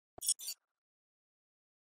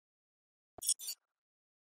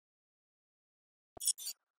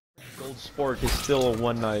Gold Spork is still a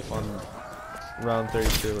one knife on round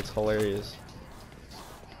 32. It's hilarious.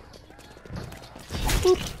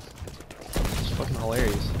 Boop. It's fucking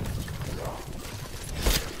hilarious.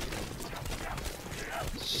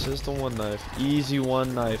 It's just a one knife. Easy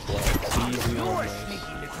one knife, lads. Easy one knife.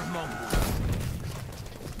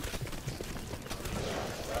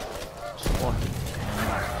 Just fucking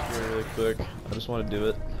really quick. I just want to do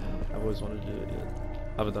it. I've always wanted to do it yet.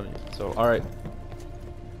 I haven't done it yet. So, alright.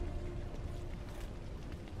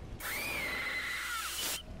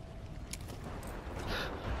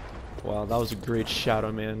 Wow, that was a great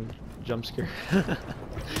Shadow Man jump scare.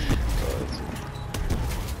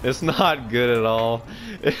 It's not good at all.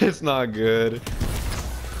 It's not good.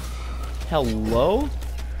 Hello?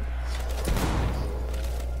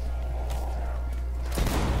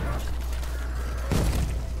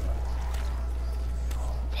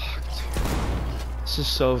 Fucked. This is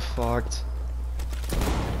so fucked.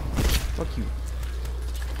 Fuck you.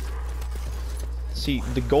 See,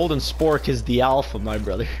 the golden spork is the alpha, my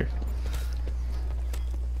brother.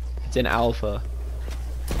 It's an alpha.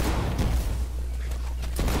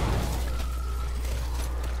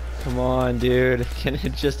 Come on, dude. Can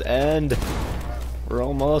it just end? We're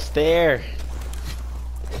almost there.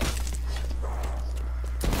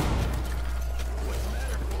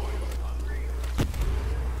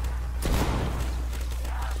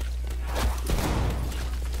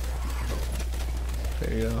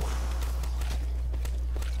 There you go.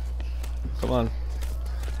 Come on.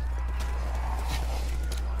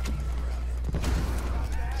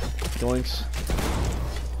 Yoinks.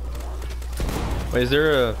 Wait, is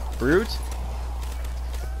there a brute?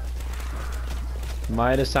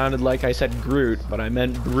 Might have sounded like I said Groot, but I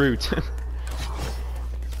meant brute.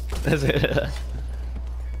 That's it.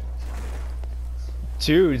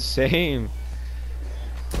 Dude, same.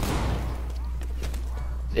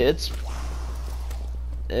 Dude,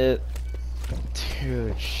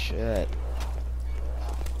 shit.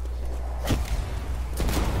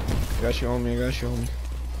 I got you on me, I got you on me.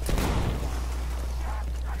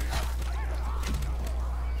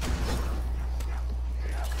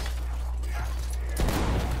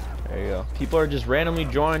 There you go. People are just randomly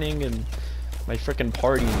joining and my freaking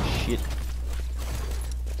party and shit.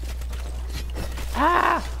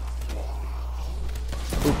 Ah!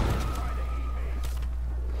 Oop.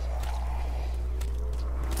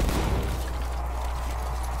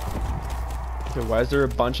 Okay, why is there a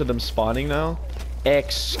bunch of them spawning now?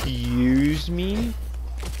 Excuse me?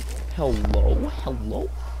 Hello? Hello?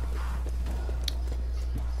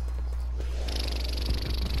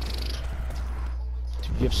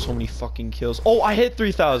 Dude, you have so many fucking kills. Oh, I hit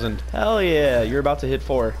 3,000. Hell yeah. You're about to hit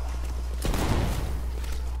 4.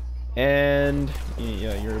 And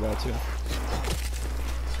yeah, you're about to.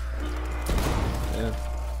 Yeah.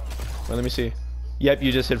 Well, let me see. Yep,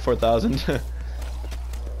 you just hit 4,000.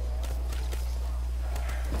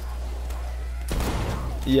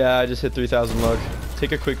 Yeah, I just hit 3,000 luck.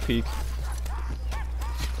 Take a quick peek.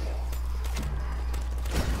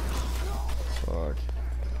 Fuck.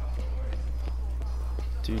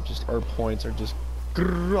 Dude, just our points are just.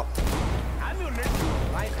 There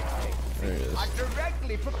it is.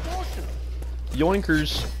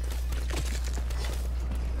 Yoinkers.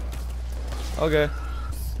 Okay.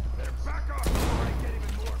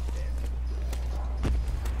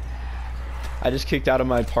 I just kicked out of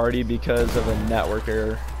my party because of a network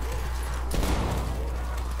error.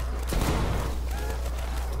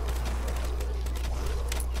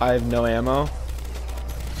 I have no ammo.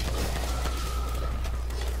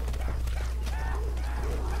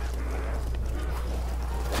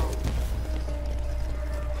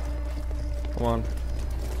 Come on.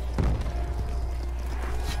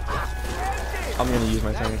 I'm gonna use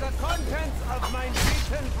my thing.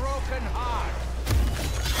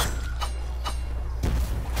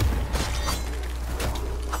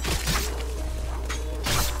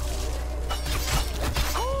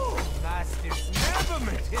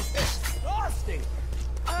 It's exhausting.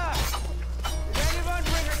 Did anyone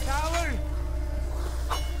bring a towel?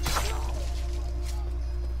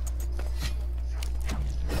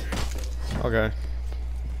 Okay.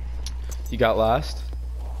 You got last?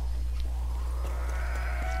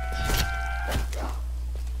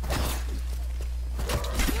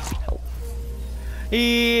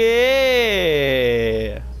 Yeah.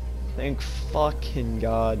 Thank fucking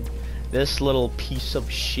God. This little piece of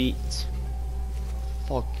shit.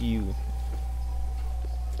 Fuck you.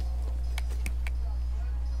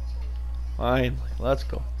 Fine, let's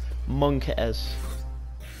go. Monk S.